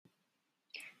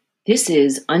This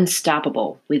is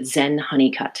Unstoppable with Zen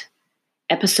Honeycutt,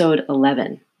 Episode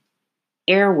 11,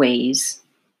 Airways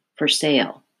for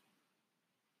Sale.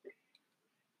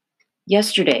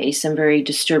 Yesterday, some very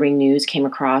disturbing news came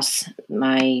across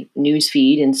my news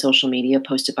feed and social media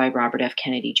posted by Robert F.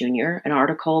 Kennedy Jr., an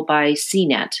article by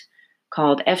CNET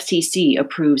called FCC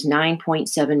Approves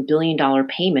 $9.7 billion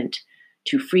payment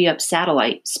to free up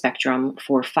satellite spectrum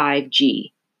for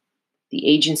 5G. The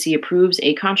agency approves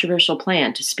a controversial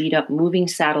plan to speed up moving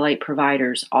satellite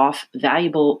providers off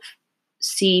valuable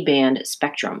C-band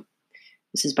spectrum.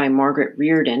 This is by Margaret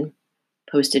Reardon,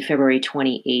 posted February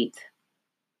 28th.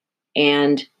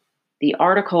 And the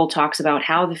article talks about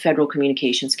how the Federal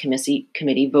Communications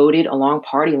Committee voted along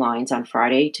party lines on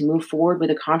Friday to move forward with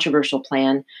a controversial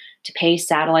plan to pay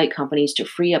satellite companies to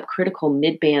free up critical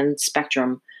mid-band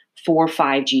spectrum for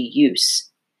 5G use.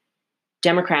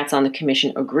 Democrats on the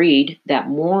commission agreed that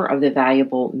more of the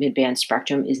valuable mid-band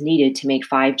spectrum is needed to make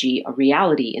 5G a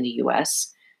reality in the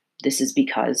U.S. This is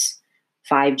because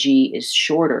 5G is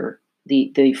shorter.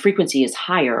 The frequency is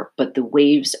higher, but the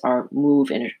waves move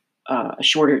in a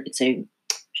shorter.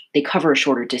 They cover a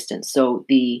shorter distance, so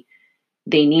they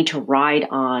need to ride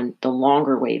on the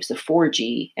longer waves, the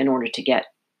 4G, in order to get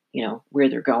where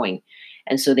they're going.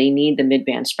 And so they need the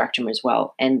mid-band spectrum as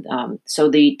well. And so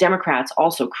the Democrats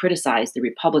also criticized the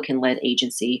Republican-led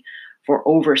agency for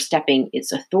overstepping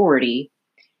its authority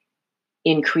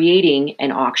in creating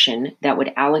an auction that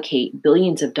would allocate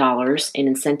billions of dollars in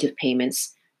incentive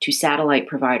payments to satellite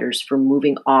providers for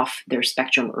moving off their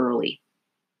spectrum early.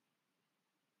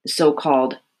 The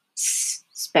so-called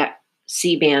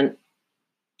C-band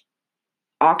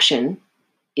auction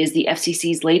is the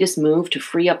FCC's latest move to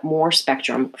free up more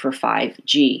spectrum for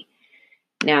 5G.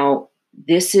 Now,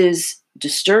 this is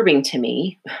disturbing to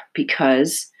me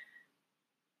because,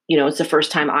 it's the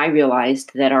first time I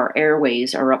realized that our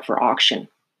airways are up for auction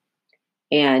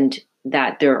and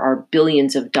that there are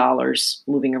billions of dollars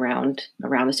moving around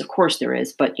this. Of course there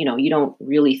is, but, you don't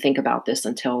really think about this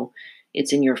until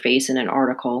it's in your face in an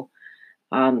article.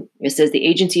 It says the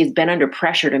agency has been under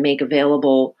pressure to make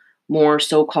available more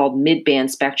so-called mid-band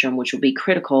spectrum, which will be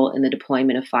critical in the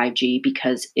deployment of 5G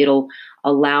because it'll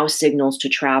allow signals to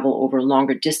travel over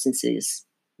longer distances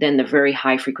than the very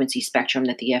high-frequency spectrum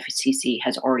that the FCC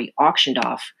has already auctioned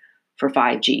off for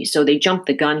 5G. So they jumped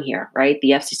the gun here, right?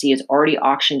 The FCC has already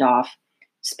auctioned off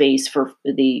space for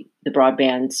the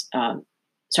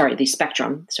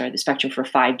spectrum for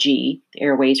 5G, the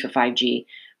airways for 5G,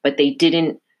 but they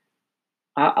didn't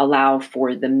allow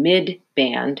for the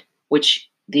mid-band, which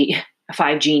the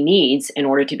 5G needs in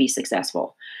order to be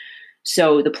successful.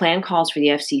 So the plan calls for the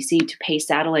FCC to pay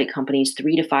satellite companies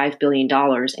 $3 to $5 billion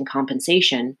in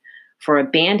compensation for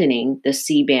abandoning the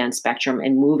C-band spectrum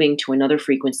and moving to another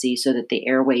frequency so that the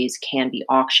airways can be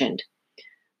auctioned.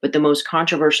 But the most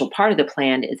controversial part of the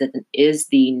plan is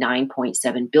the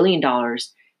 $9.7 billion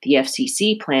the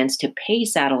FCC plans to pay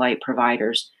satellite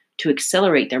providers to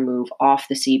accelerate their move off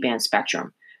the C-band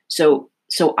spectrum.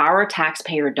 So our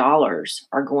taxpayer dollars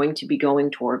are going to be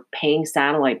going toward paying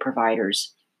satellite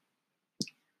providers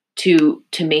to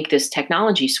make this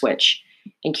technology switch.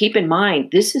 And keep in mind,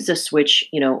 this is a switch,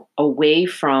 away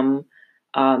from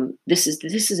this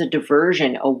is a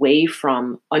diversion away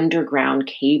from underground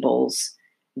cables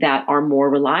that are more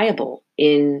reliable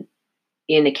in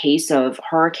the case of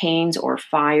hurricanes or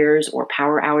fires or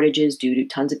power outages due to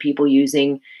tons of people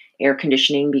using air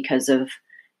conditioning because of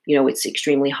it's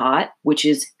extremely hot, which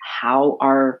is how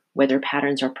our weather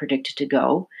patterns are predicted to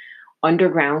go.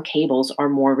 Underground cables are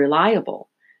more reliable.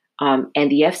 And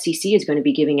the FCC is going to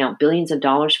be giving out billions of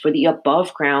dollars for the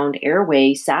above ground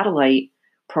airway satellite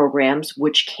programs,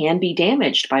 which can be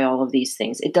damaged by all of these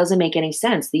things. It doesn't make any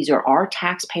sense. These are our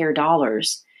taxpayer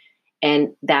dollars,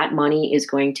 and that money is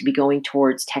going to be going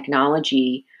towards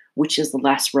technology which is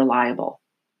less reliable.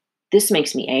 This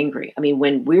makes me angry. I mean,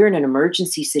 when we're in an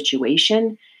emergency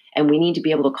situation and we need to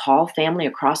be able to call family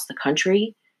across the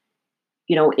country,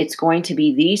 it's going to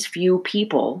be these few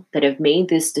people that have made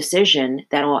this decision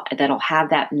that'll have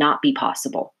that not be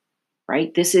possible,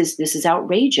 right? This is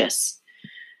outrageous.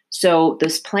 So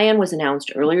this plan was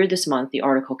announced earlier this month, the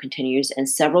article continues, and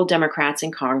several Democrats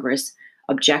in Congress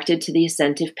objected to the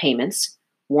incentive payments,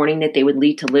 warning that they would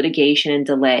lead to litigation and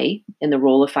delay in the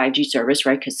role of 5G service,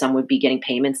 right? Because some would be getting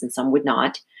payments and some would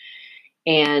not.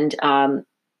 And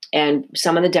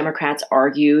some of the Democrats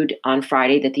argued on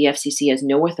Friday that the FCC has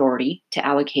no authority to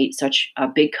allocate such a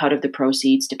big cut of the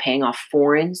proceeds to paying off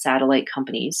foreign satellite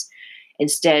companies.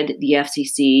 Instead, the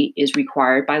FCC is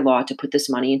required by law to put this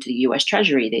money into the U.S.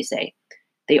 Treasury, they say.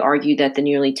 They argued that the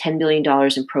nearly $10 billion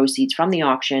in proceeds from the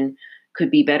auction could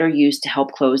be better used to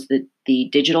help close the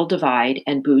digital divide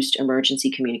and boost emergency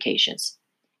communications.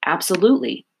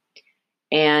 Absolutely.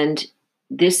 And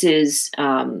this is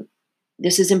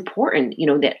important,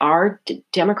 that our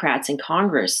Democrats in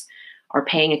Congress are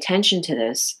paying attention to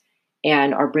this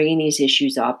and are bringing these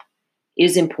issues up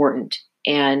is important.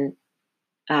 And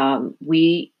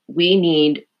we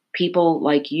need people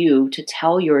like you to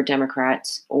tell your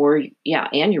Democrats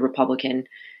and your Republican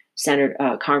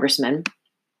congressmen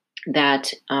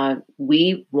that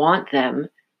we want them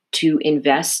to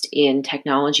invest in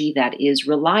technology that is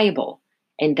reliable,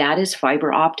 and that is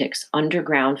fiber optics,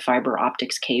 underground fiber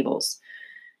optics cables.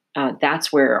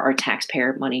 That's where our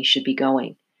taxpayer money should be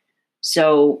going.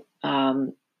 So,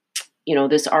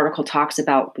 this article talks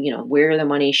about, where the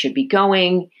money should be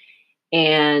going,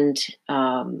 and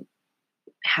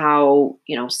how,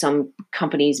 some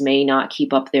companies may not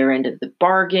keep up their end of the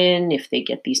bargain if they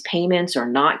get these payments or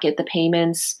not get the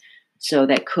payments. So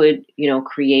that could,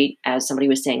 create, as somebody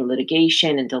was saying,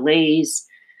 litigation and delays.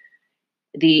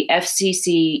 The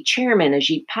FCC chairman,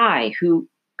 Ajit Pai, who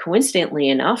coincidentally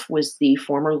enough was the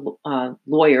former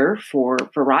lawyer for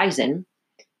Verizon,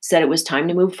 said it was time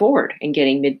to move forward in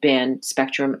getting mid-band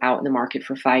spectrum out in the market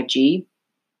for 5G.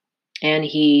 And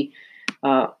he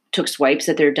took swipes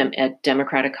at their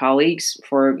Democratic colleagues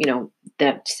for,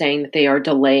 that saying that they are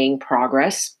delaying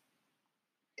progress.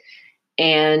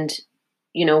 And,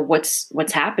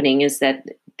 what's happening is that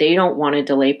they don't want to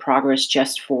delay progress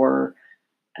just for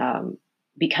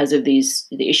because of the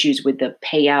issues with the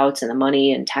payouts and the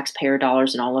money and taxpayer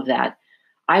dollars and all of that.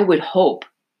 I would hope,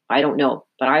 I don't know,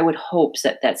 but I would hope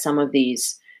that some of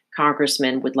these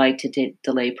congressmen would like to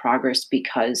delay progress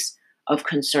because of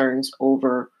concerns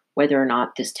over whether or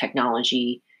not this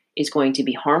technology is going to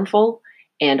be harmful,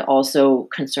 and also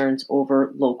concerns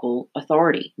over local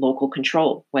authority, local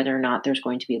control, whether or not there's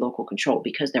going to be local control,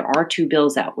 because there are two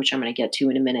bills out, which I'm going to get to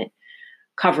in a minute,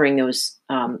 covering those,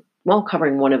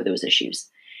 covering one of those issues.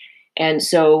 And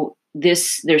so they're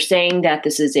saying that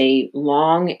this is a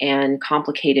long and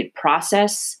complicated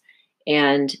process,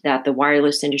 and that the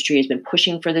wireless industry has been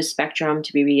pushing for this spectrum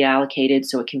to be reallocated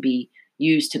so it can be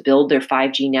used to build their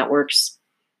 5G networks.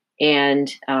 And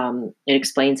it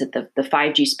explains that the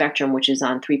 5G spectrum, which is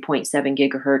on 3.7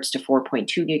 gigahertz to 4.2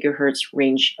 gigahertz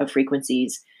range of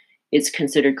frequencies, is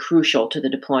considered crucial to the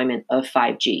deployment of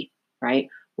 5G, right?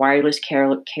 Wireless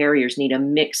carriers need a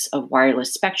mix of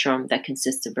wireless spectrum that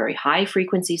consists of very high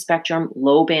frequency spectrum,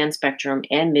 low band spectrum,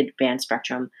 and mid band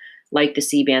spectrum, like the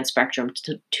C-band spectrum,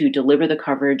 to deliver the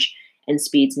coverage and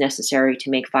speeds necessary to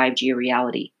make 5G a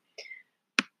reality.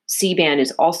 C-band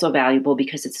is also valuable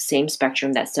because it's the same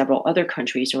spectrum that several other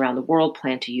countries around the world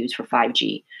plan to use for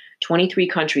 5G. 23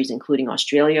 countries, including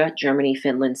Australia, Germany,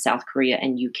 Finland, South Korea,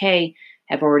 and UK,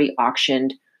 have already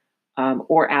auctioned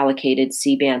or allocated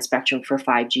C-band spectrum for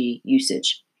 5G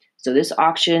usage. So this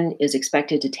auction is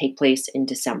expected to take place in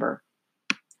December.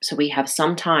 So we have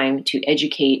some time to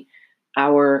educate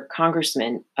our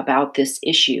congressmen about this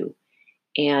issue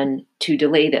and to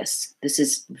delay this. This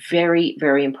is very,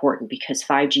 very important because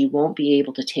 5G won't be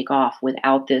able to take off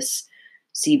without this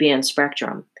C-band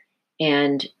spectrum.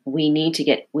 And we need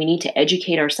to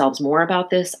educate ourselves more about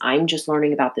this. I'm just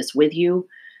learning about this with you.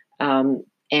 And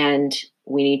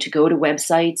we need to go to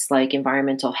websites like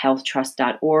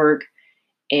environmentalhealthtrust.org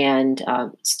and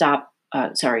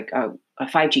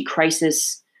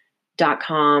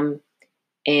 5gcrisis.com.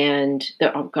 And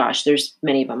there's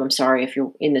many of them. I'm sorry if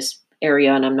you're in this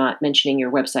area and I'm not mentioning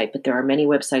your website, but there are many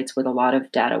websites with a lot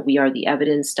of data.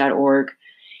 wearetheevidence.org,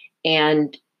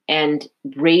 and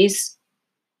raise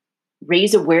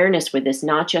awareness with this,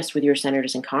 not just with your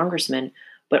senators and congressmen,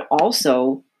 but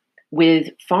also with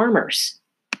farmers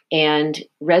and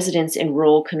residents in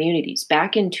rural communities.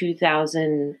 Back in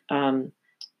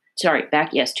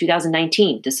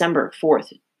 2019, December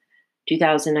 4th,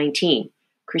 2019,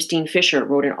 Christine Fisher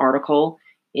wrote an article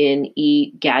in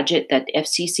eGadget that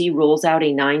FCC rolls out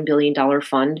a $9 billion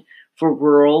fund for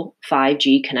rural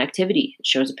 5G connectivity. It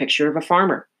shows a picture of a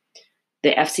farmer.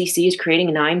 The FCC is creating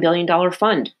a $9 billion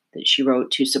fund that she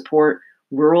wrote to support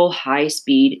rural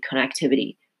high-speed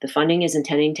connectivity. The funding is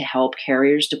intending to help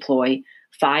carriers deploy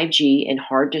 5G in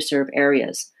hard-to-serve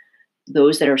areas,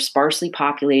 those that are sparsely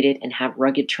populated and have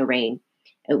rugged terrain.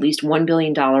 At least $1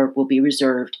 billion will be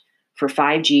reserved for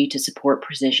 5G to support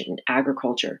precision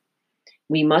agriculture.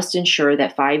 We must ensure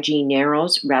that 5G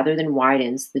narrows rather than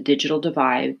widens the digital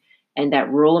divide, and that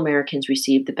rural Americans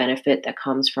receive the benefit that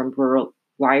comes from rural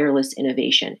wireless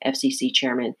innovation, FCC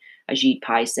Chairman Ajit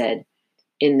Pai said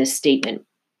in this statement.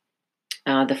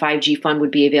 The 5G fund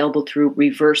would be available through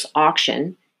reverse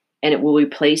auction and it will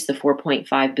replace the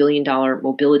 $4.5 billion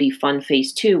Mobility Fund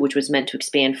Phase 2, which was meant to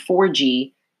expand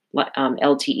 4G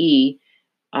LTE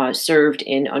served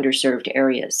in underserved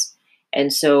areas.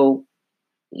 And so,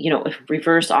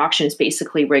 reverse auction is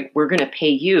basically, right, we're going to pay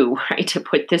you, right, to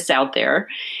put this out there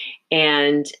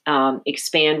and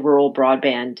expand rural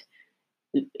broadband.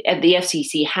 The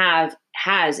FCC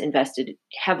has invested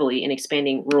heavily in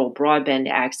expanding rural broadband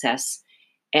access,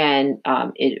 and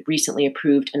it recently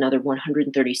approved another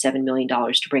 $137 million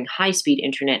to bring high-speed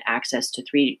internet access to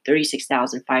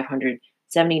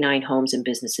 36,579 homes and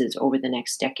businesses over the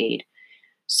next decade.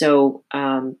 So,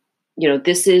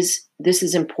 this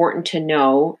is important to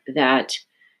know that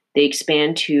they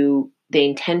intend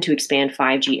to expand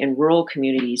 5G in rural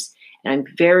communities. And I'm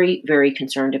very, very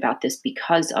concerned about this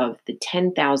because of the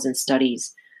 10,000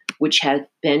 studies which have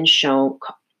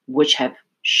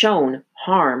shown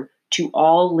harm to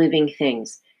all living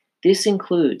things. This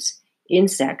includes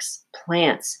insects,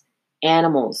 plants,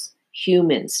 animals,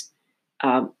 humans,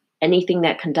 anything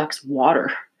that conducts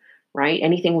water, right?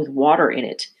 Anything with water in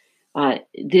it.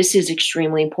 This is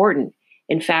extremely important.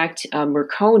 In fact,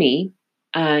 Marconi,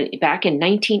 back in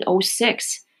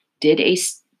 1906, did a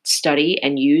study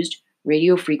and used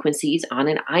radio frequencies on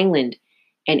an island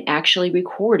and actually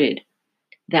recorded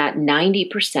that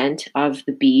 90% of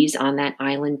the bees on that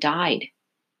island died.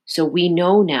 So we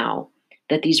know now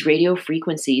that these radio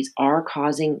frequencies are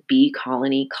causing bee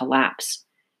colony collapse.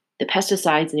 The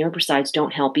pesticides and the herbicides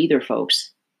don't help either,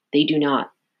 folks. They do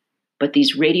not. But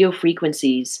these radio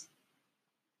frequencies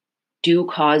do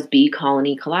cause bee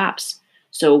colony collapse.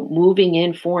 So moving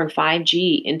in 4 and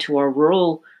 5G into our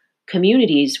rural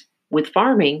communities with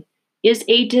farming is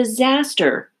a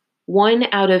disaster. 1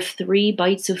 out of 3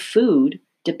 bites of food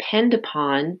depend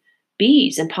upon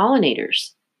bees and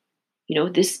pollinators.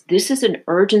 This is an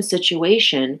urgent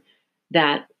situation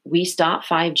that we stop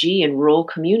 5G in rural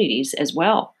communities as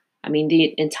well. I mean,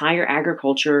 the entire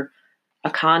agriculture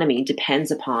economy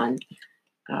depends upon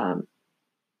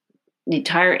the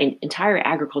entire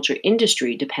agriculture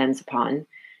industry depends upon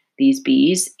these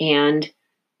bees and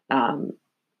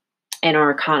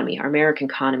our economy, our American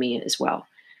economy as well.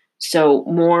 So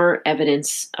more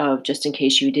evidence of, just in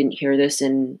case you didn't hear this,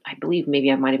 and I believe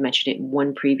maybe I might have mentioned it in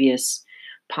one previous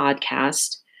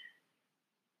podcast,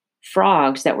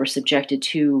 frogs that were subjected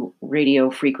to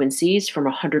radio frequencies from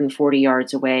 140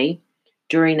 yards away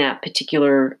during that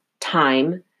particular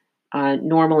time,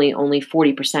 normally only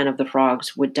 40% of the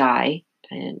frogs would die,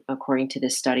 and according to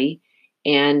this study.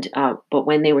 And but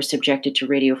when they were subjected to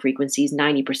radio frequencies,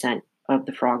 90% of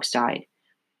the frogs died.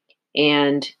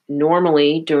 And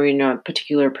normally, during a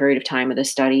particular period of time of the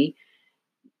study,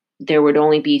 there would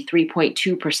only be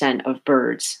 3.2% of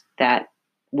birds that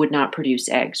would not produce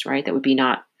eggs, right? That would be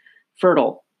not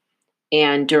fertile.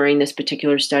 And during this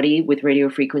particular study, with radio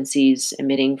frequencies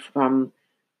emitting from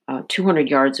 200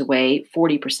 yards away,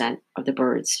 40% of the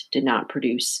birds did not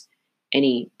produce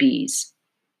any bees.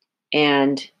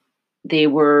 And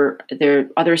there are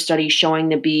other studies showing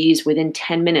the bees within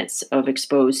 10 minutes of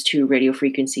exposed to radio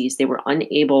frequencies, they were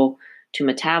unable to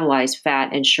metabolize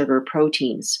fat and sugar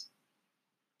proteins.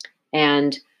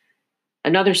 And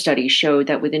another study showed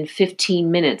that within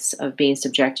 15 minutes of being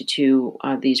subjected to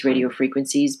these radio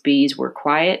frequencies, bees were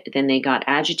quiet, then they got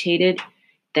agitated,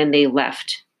 then they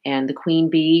left. And the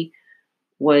queen bee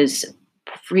was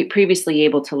previously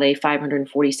able to lay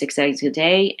 546 eggs a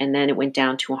day, and then it went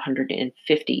down to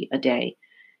 150 a day.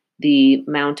 The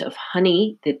amount of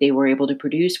honey that they were able to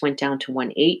produce went down to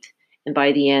 1/8, and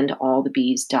by the end, all the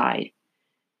bees died.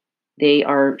 They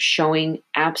are showing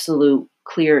absolute,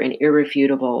 clear, and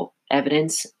irrefutable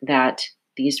evidence that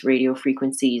these radio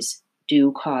frequencies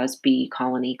do cause bee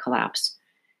colony collapse.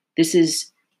 This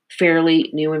is fairly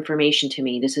new information to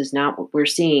me. This is not what we're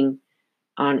seeing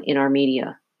in our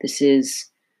media. This is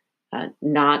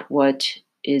not what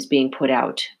is being put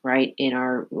out, right,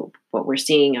 what we're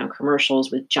seeing on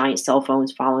commercials with giant cell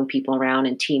phones following people around,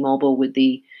 and T-Mobile with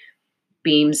the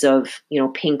beams of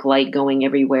pink light going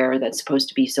everywhere that's supposed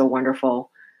to be so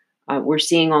wonderful. We're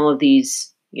seeing all of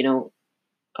these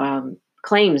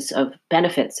claims of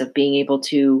benefits of being able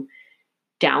to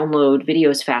download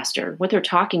videos faster. What they're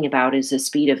talking about is the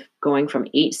speed of going from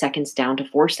 8 seconds down to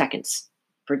 4 seconds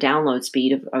for download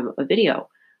speed of a video.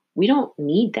 We don't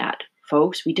need that,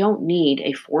 folks. We don't need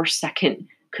a 4-second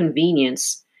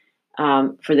convenience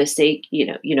for the sake, we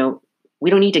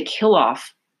don't need to kill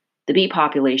off the bee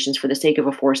populations for the sake of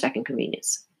a 4-second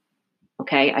convenience.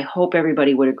 Okay, I hope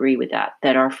everybody would agree with that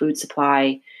our food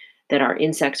supply, that our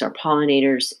insects, our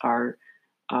pollinators, our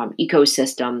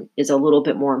ecosystem is a little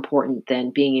bit more important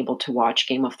than being able to watch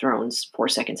Game of Thrones 4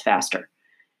 seconds faster.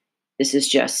 This is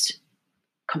just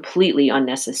completely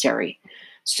unnecessary.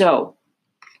 So,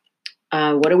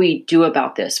 what do we do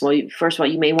about this? Well, first of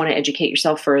all, you may want to educate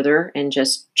yourself further and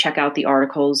just check out the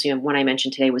articles. One I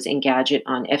mentioned today was Engadget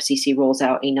on FCC rolls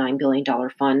out a $9 billion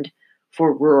fund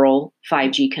for rural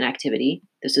 5G connectivity.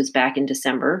 This was back in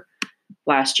December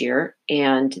last year.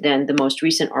 And then the most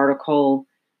recent article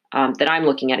that I'm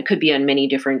looking at, it could be on many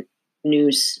different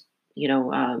news,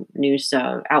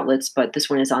 outlets, but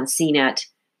this one is on CNET,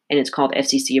 and it's called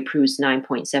FCC approves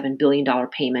 $9.7 billion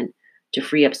payment to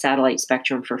free up satellite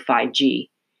spectrum for 5G.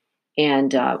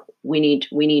 And we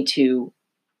need to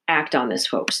act on this,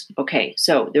 folks. Okay,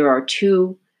 so there are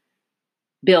two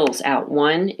bills out.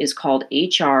 One is called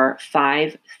HR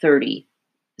 530.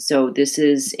 So this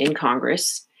is in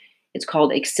Congress. It's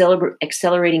called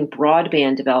Accelerating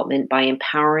Broadband Development by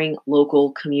Empowering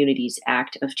Local Communities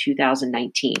Act of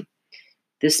 2019.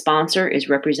 This sponsor is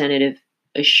Representative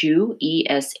Eshoo,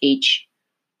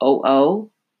 Eshoo,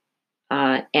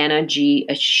 Anna G.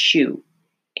 Eshoo.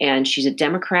 And she's a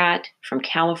Democrat from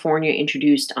California,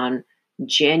 introduced on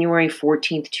January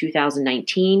 14th,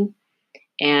 2019,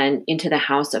 and into the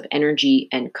House of Energy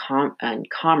and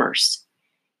Commerce.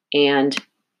 And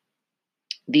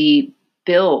the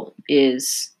bill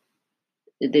is,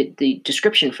 the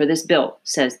description for this bill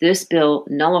says, this bill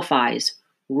nullifies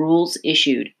rules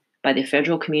issued by the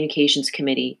Federal Communications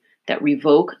Committee that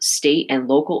revoke state and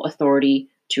local authority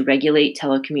to regulate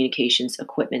telecommunications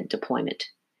equipment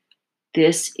deployment.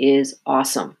 This is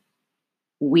awesome.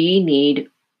 We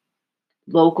need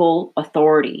local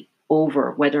authority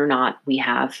over whether or not we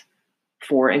have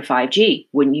 4 and 5G.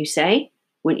 Wouldn't you say?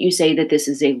 Wouldn't you say that this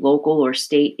is a local or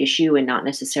state issue and not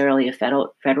necessarily a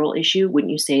federal issue?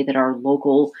 Wouldn't you say that our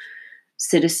local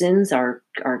citizens, our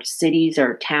cities,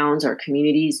 our towns, our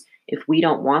communities, if we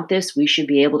don't want this, we should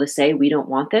be able to say we don't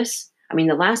want this? I mean,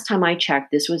 the last time I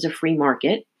checked, this was a free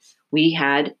market. We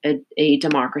had a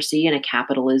democracy and a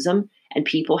capitalism, and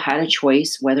people had a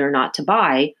choice whether or not to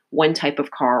buy one type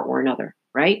of car or another,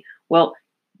 right? Well,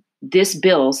 this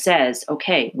bill says,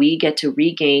 okay, we get to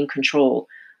regain control,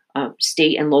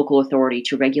 state and local authority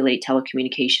to regulate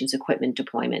telecommunications equipment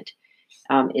deployment.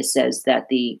 It says that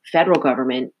the federal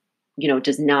government,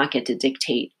 does not get to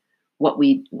dictate what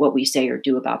we say or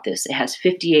do about this. It has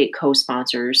 58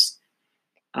 co-sponsors.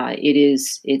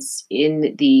 It's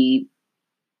in the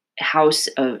House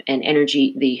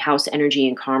Energy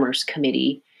and Commerce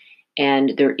Committee,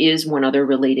 and there is one other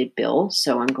related bill.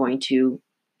 So I'm going to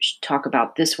talk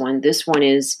about this one. This one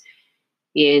is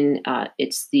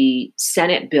it's the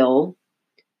Senate Bill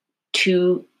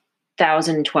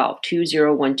 2012,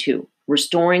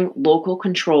 Restoring Local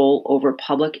Control Over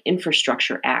Public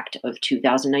Infrastructure Act of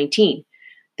 2019.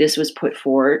 This was put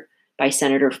forward by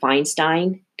Senator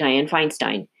Dianne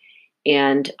Feinstein,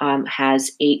 and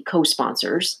has 8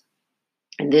 co-sponsors.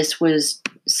 And this was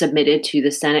submitted to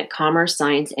the Senate Commerce,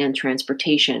 Science, and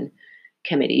Transportation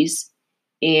Committees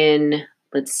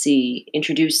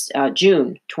introduced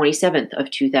June 27th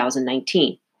of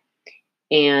 2019.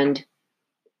 And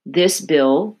this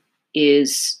bill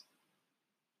is,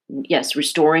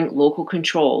 Restoring Local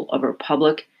Control Over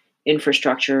Public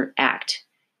Infrastructure Act.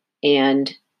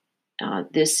 And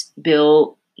this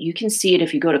bill, you can see it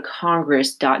if you go to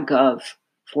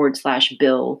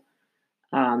congress.gov/bill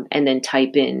and then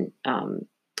type in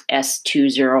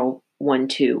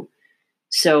S2012.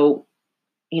 So,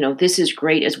 this is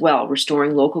great as well,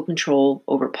 Restoring Local Control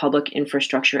Over Public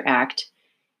Infrastructure Act.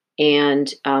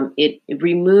 And it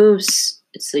removes,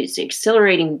 it's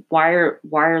accelerating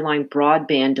wireline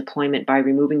broadband deployment by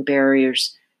removing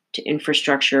barriers to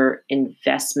infrastructure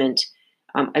investment.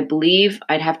 I believe,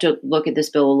 I'd have to look at this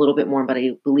bill a little bit more, but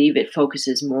I believe it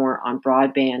focuses more on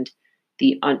broadband,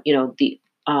 the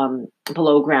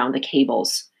below ground, the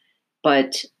cables.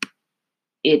 But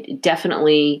it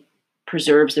definitely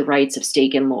preserves the rights of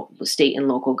state and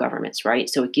local governments, right?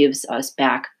 So it gives us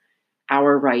back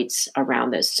our rights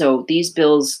around this. So these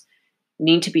bills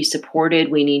need to be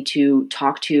supported. We need to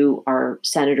talk to our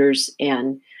senators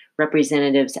and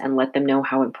representatives and let them know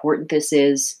how important this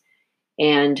is.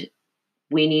 And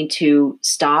we need to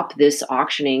stop this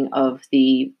auctioning of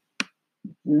the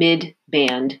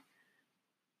mid-band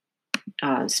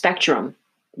spectrum,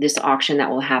 this auction that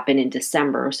will happen in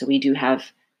December. So we do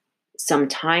have some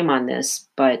time on this,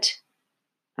 but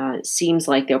it seems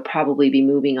like they'll probably be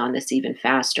moving on this even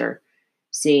faster,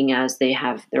 seeing as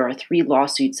there are 3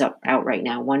 lawsuits out right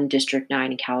now, one District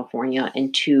 9 in California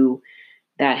and 2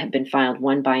 that have been filed,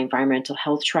 one by Environmental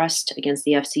Health Trust against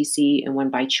the FCC and one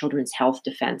by Children's Health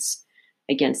Defense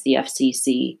against the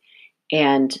FCC.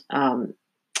 And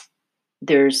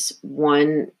there's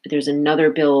another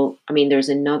bill. I mean, there's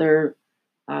another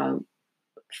um,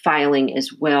 filing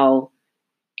as well,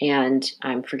 and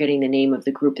I'm forgetting the name of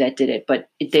the group that did it. But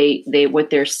they what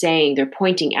they're saying, they're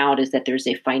pointing out is that there's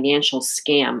a financial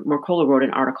scam. Mercola wrote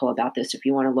an article about this if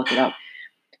you want to look it up.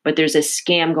 But there's a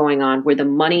scam going on where the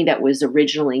money that was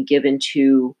originally given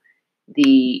to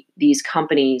these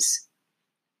companies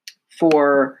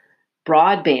for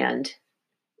broadband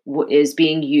is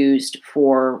being used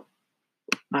for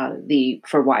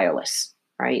for wireless,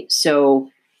 right? So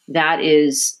that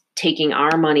is taking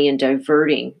our money and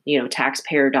diverting,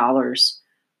 taxpayer dollars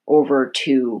over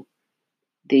to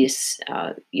this,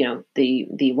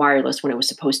 the wireless when it was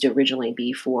supposed to originally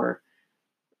be for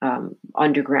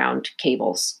underground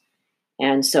cables.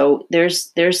 And so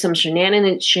there's some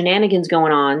shenanigans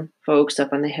going on, folks,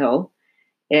 up on the Hill,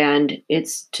 and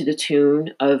it's to the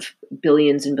tune of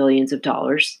billions and billions of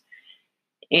dollars.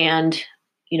 And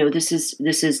this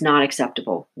is not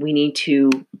acceptable. We need to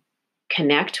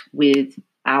connect with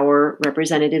our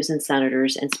representatives and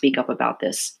senators and speak up about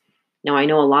this. Now, I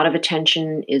know a lot of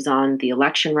attention is on the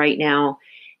election right now,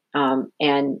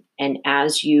 and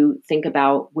as you think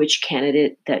about which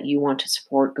candidate that you want to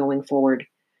support going forward,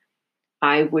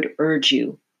 I would urge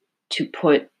you to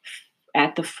put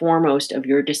at the foremost of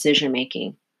your decision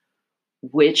making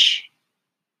which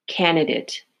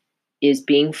candidate is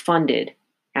being funded.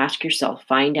 Ask yourself,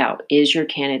 find out, is your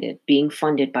candidate being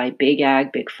funded by big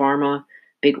ag, big pharma,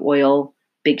 big oil,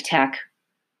 big tech,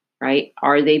 right?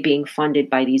 Are they being funded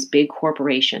by these big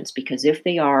corporations? Because if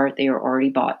they are already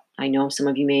bought. I know some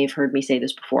of you may have heard me say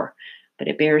this before, but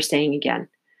it bears saying again.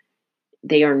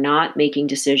 They are not making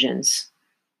decisions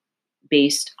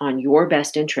based on your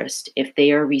best interest if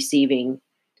they are receiving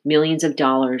millions of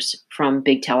dollars from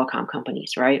big telecom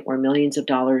companies, right? Or millions of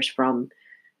dollars from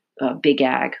big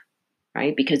ag,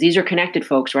 right? Because these are connected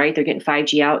folks, right? They're getting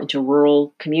 5G out into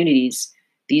rural communities.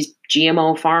 These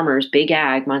GMO farmers, big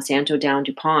ag, Monsanto, Dow,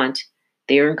 DuPont,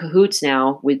 they are in cahoots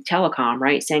now with telecom,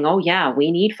 right? Saying, oh, yeah,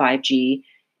 we need 5G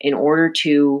in order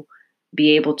to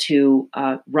be able to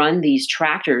run these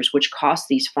tractors, which cost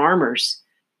these farmers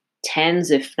tens,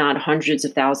 if not hundreds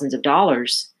of thousands of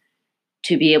dollars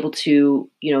to be able to,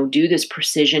 do this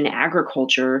precision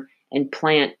agriculture and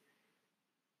plant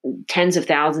tens of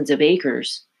thousands of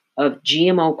acres of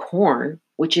GMO corn,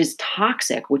 which is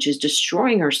toxic, which is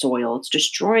destroying our soil. It's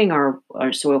destroying our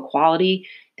soil quality,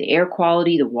 the air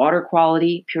quality, the water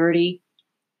quality, purity,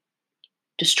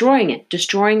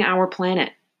 destroying our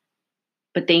planet.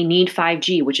 But they need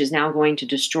 5G, which is now going to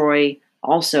destroy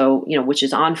also, which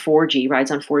is on 4G, rides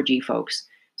on 4G, folks.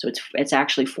 So it's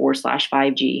actually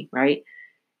 4/5G, right?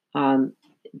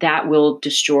 That will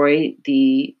destroy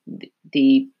the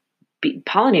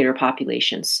pollinator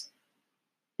populations.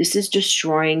 This is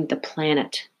destroying the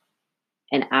planet,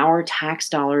 and our tax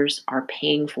dollars are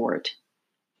paying for it.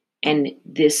 And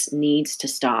this needs to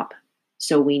stop.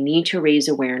 So we need to raise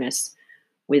awareness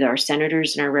with our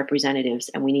senators and our representatives,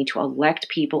 and we need to elect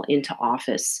people into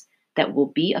office that will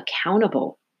be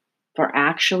accountable for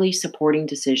actually supporting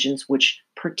decisions which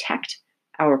protect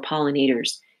our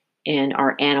pollinators and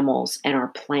our animals and our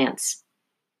plants.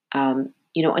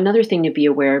 Another thing to be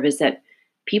aware of is that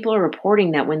people are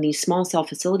reporting that when these small cell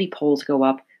facility poles go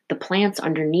up, the plants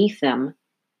underneath them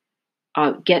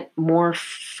get more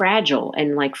fragile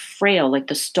and like frail, like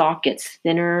the stalk gets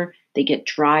thinner, they get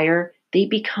drier, they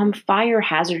become fire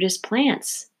hazardous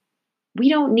plants. We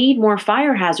don't need more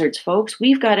fire hazards, folks.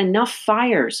 We've got enough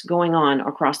fires going on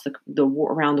across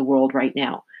around the world right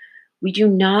now. We do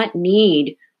not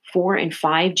need 4 and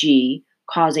 5G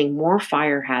causing more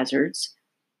fire hazards,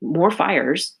 more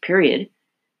fires, period.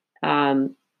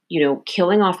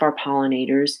 Killing off our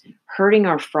pollinators, hurting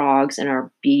our frogs and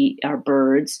our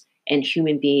birds and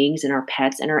human beings and our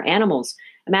pets and our animals.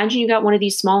 Imagine you got one of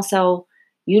these small cell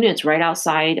units right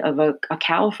outside of a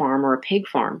cow farm or a pig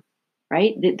farm,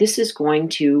 right? This is going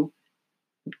to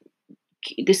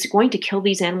kill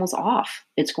these animals off.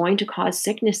 It's going to cause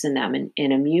sickness in them and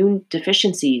immune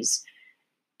deficiencies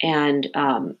and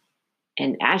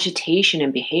agitation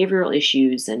and behavioral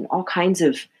issues and all kinds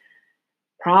of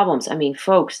problems. I mean,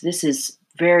 folks, this is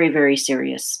very, very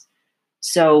serious.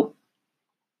 So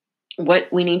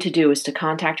what we need to do is to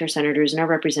contact our senators and our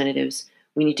representatives.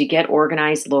 We need to get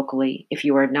organized locally. If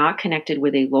you are not connected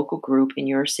with a local group in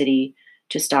your city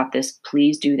to stop this,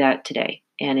 please do that today.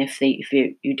 And if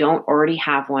you don't already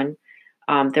have one,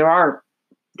 there are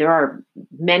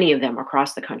many of them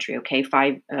across the country. Okay,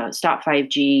 Stop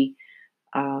 5G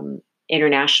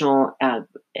International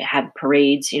had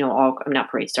parades. Not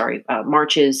parades. Sorry,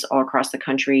 marches all across the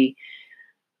country.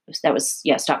 that was,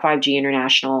 yeah, Stop 5G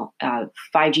International.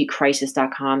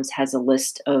 5gcrisis.com has a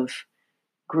list of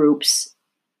groups.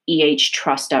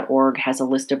 ehtrust.org has a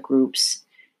list of groups.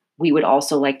 We would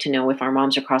also like to know if our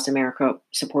Moms Across America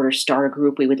supporters start a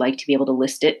group. We would like to be able to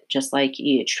list it, just like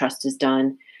EH Trust has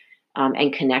done,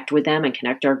 and connect with them and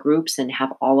connect our groups and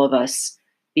have all of us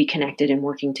be connected and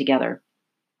working together.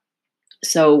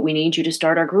 So we need you to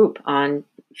start our group on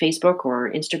Facebook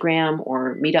or Instagram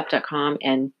or meetup.com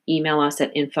and email us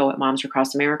at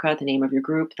info@momsacrossamerica, the name of your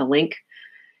group, the link.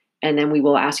 And then we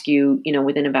will ask you,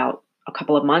 within about a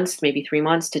couple of months, maybe 3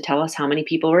 months, to tell us how many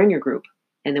people are in your group.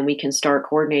 And then we can start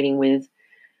coordinating with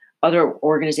other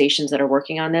organizations that are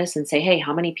working on this and say, hey,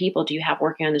 how many people do you have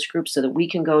working on this group, so that we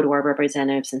can go to our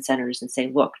representatives and senators and say,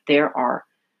 look, there are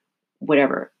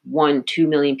whatever, 1-2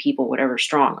 million people, whatever,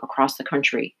 strong across the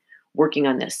country working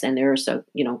on this. And there's a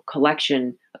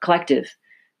collective,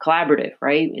 collaborative,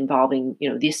 right, involving,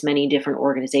 this many different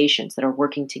organizations that are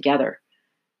working together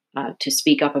to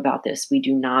speak up about this. We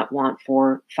do not want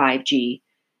for 5G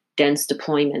dense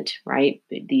deployment, right?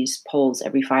 These poles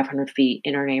every 500 feet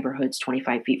in our neighborhoods,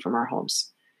 25 feet from our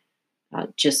homes.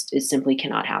 It simply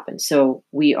cannot happen. So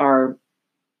we are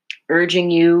urging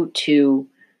you to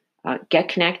get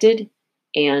connected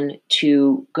and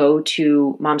to go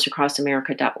to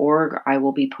momsacrossamerica.org. I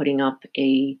will be putting up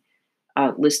a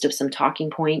list of some talking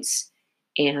points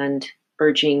and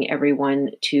urging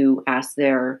everyone to ask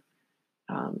their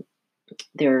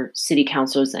city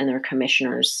councilors and their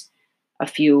commissioners a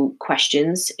few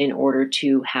questions in order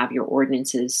to have your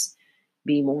ordinances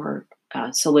be more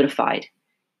solidified.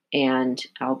 And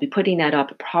I'll be putting that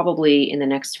up probably in the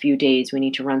next few days. We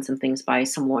need to run some things by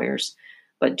some lawyers.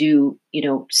 But do,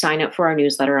 sign up for our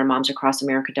newsletter on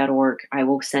momsacrossamerica.org. I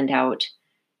will send out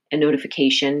a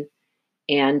notification.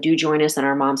 And do join us on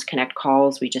our Moms Connect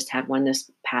calls. We just had one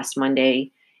this past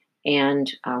Monday,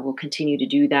 and we'll continue to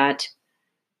do that.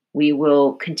 We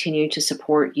will continue to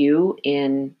support you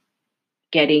in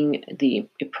getting the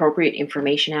appropriate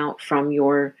information out from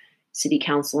your city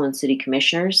council and city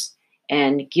commissioners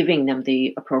and giving them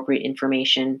the appropriate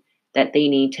information that they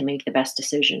need to make the best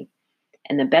decision.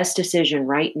 And the best decision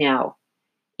right now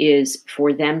is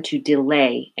for them to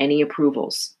delay any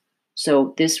approvals.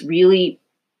 So this really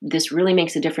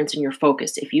makes a difference in your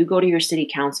focus. If you go to your city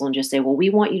council and just say, well, we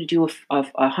want you to do a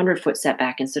 100-foot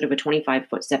setback instead of a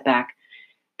 25-foot setback,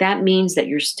 that means that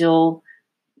you're still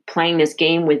playing this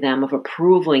game with them of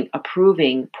approving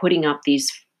putting up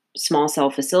these small cell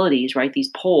facilities, right? These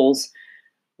poles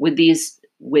with this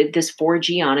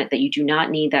 4G on it that you do not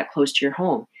need that close to your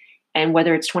home. And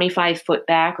whether it's 25 foot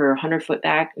back or 100 foot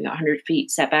back, 100 feet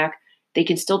setback, they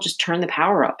can still just turn the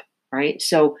power up, right?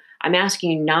 So I'm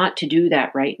asking you not to do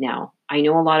that right now. I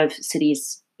know a lot of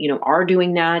cities, are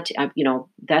doing that.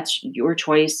 That's your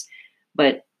choice.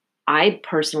 But I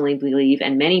personally believe,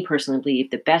 and many personally believe,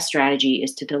 the best strategy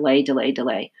is to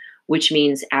delay, which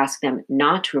means ask them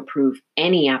not to approve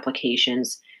any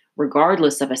applications,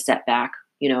 regardless of a setback.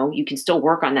 You can still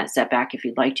work on that setback if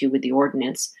you'd like to with the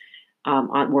ordinance,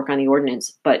 work on the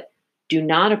ordinance, but do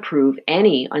not approve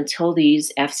any until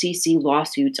these FCC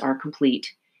lawsuits are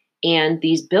complete and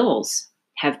these bills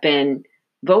have been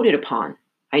voted upon.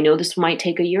 I know this might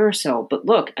take a year or so, but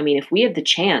look, if we have the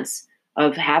chance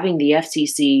of having the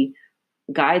FCC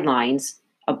guidelines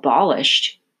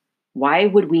abolished, why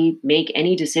would we make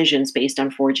any decisions based on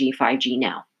 4G, 5G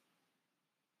now?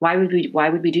 Why would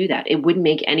we do that? It wouldn't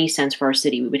make any sense for our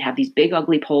city. We would have these big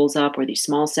ugly poles up or these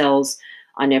small cells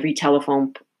on every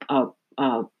telephone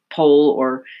pole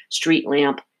or street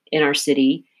lamp in our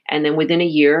city. And then within a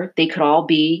year, they could all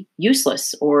be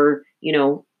useless or,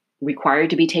 required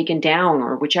to be taken down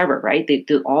or whichever, right?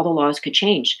 All the laws could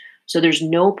change. So there's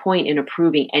no point in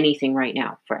approving anything right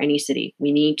now for any city.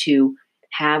 We need to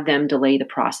have them delay the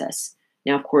process.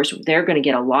 Now, of course, they're going to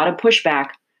get a lot of pushback.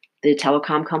 The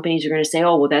telecom companies are going to say,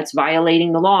 oh, well, that's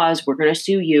violating the laws. We're going to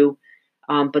sue you.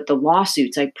 But the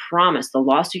lawsuits, I promise, the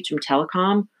lawsuits from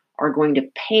telecom are going to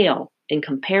pale in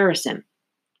comparison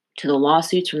to the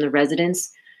lawsuits from the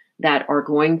residents that are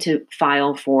going to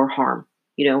file for harm,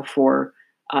 for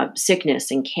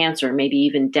sickness and cancer, maybe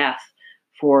even death,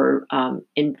 for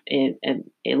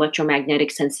electromagnetic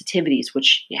sensitivities,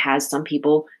 which has some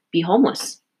people be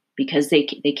homeless because they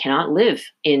cannot live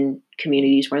in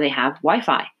communities where they have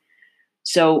Wi-Fi.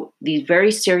 So these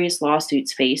very serious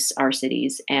lawsuits face our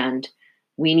cities, and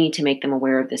we need to make them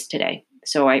aware of this today.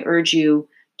 So I urge you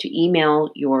to email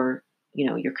your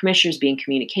commissioners, be in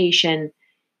communication,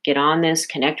 get on this,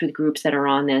 connect with groups that are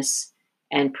on this,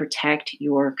 and protect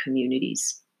your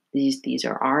communities. These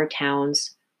are our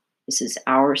towns. This is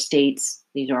our states.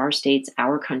 These are our states,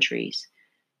 our countries.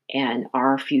 and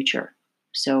our future.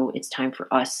 So it's time for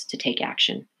us to take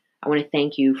action. I want to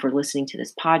thank you for listening to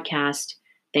this podcast.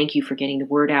 Thank you for getting the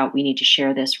word out. We need to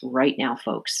share this right now,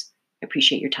 folks. I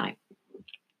appreciate your time.